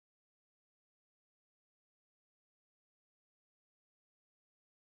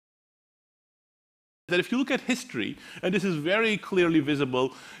that if you look at history, and this is very clearly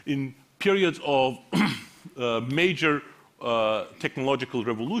visible in periods of major technological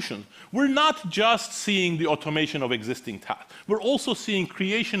revolutions, we're not just seeing the automation of existing tasks. We're also seeing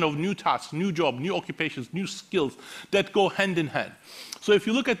creation of new tasks, new jobs, new occupations, new skills that go hand in hand. So if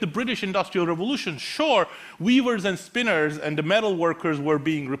you look at the British Industrial Revolution, sure, weavers and spinners and the metal workers were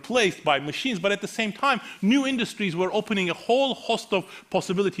being replaced by machines, but at the same time, new industries were opening a whole host of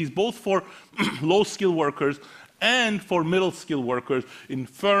possibilities, both for low-skilled workers and for middle-skilled workers in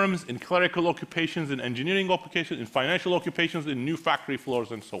firms, in clerical occupations, in engineering occupations, in financial occupations, in new factory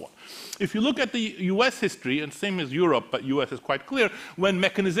floors, and so on. If you look at the US history, and same as Europe, but US is quite clear, when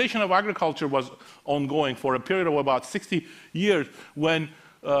mechanization of agriculture was ongoing for a period of about 60 years, when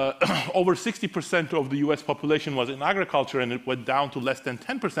over 60% of the US population was in agriculture and it went down to less than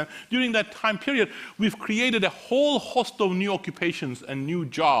 10%. During that time period, we've created a whole host of new occupations and new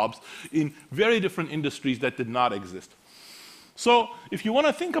jobs in very different industries that did not exist. So if you want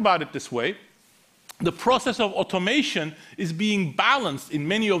to think about it this way, the process of automation is being balanced in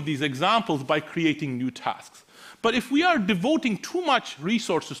many of these examples by creating new tasks. But if we are devoting too much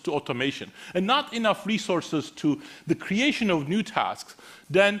resources to automation and not enough resources to the creation of new tasks,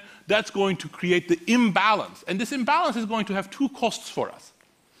 then that's going to create the imbalance. And this imbalance is going to have two costs for us.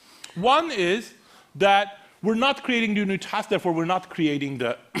 One is that we're not creating new tasks, therefore we're not creating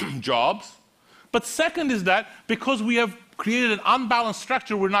the jobs. But second is that because we have created an unbalanced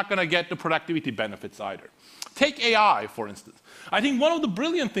structure, we're not going to get the productivity benefits either. Take AI, for instance. I think one of the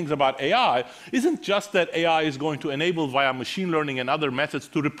brilliant things about AI isn't just that AI is going to enable via machine learning and other methods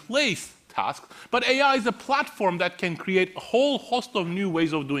to replace tasks, but AI is a platform that can create a whole host of new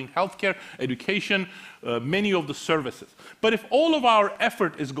ways of doing healthcare, education, many of the services. But if all of our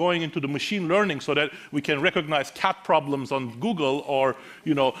effort is going into the machine learning so that we can recognize cat problems on Google or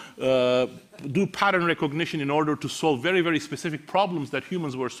do pattern recognition in order to solve very, very specific problems that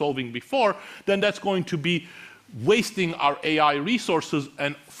humans were solving before, then that's going to be wasting our AI resources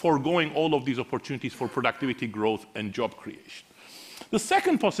and foregoing all of these opportunities for productivity growth and job creation. The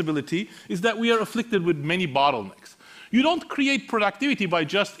second possibility is that we are afflicted with many bottlenecks. You don't create productivity by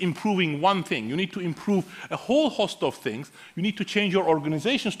just improving one thing. You need to improve a whole host of things. You need to change your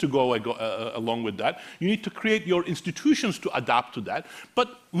organizations to go along with that. You need to create your institutions to adapt to that.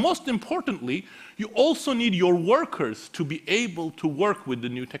 But most importantly, you also need your workers to be able to work with the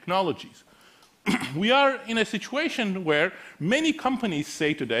new technologies. We are in a situation where many companies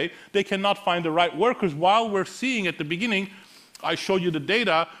say today they cannot find the right workers, while we're seeing at the beginning, I showed you the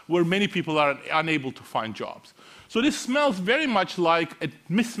data, where many people are unable to find jobs. So this smells very much like a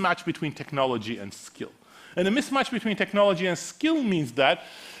mismatch between technology and skill. And a mismatch between technology and skill means that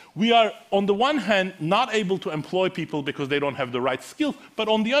we are, on the one hand, not able to employ people because they don't have the right skills, but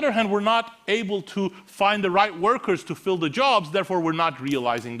on the other hand, we're not able to find the right workers to fill the jobs, therefore we're not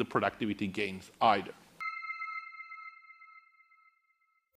realizing the productivity gains either.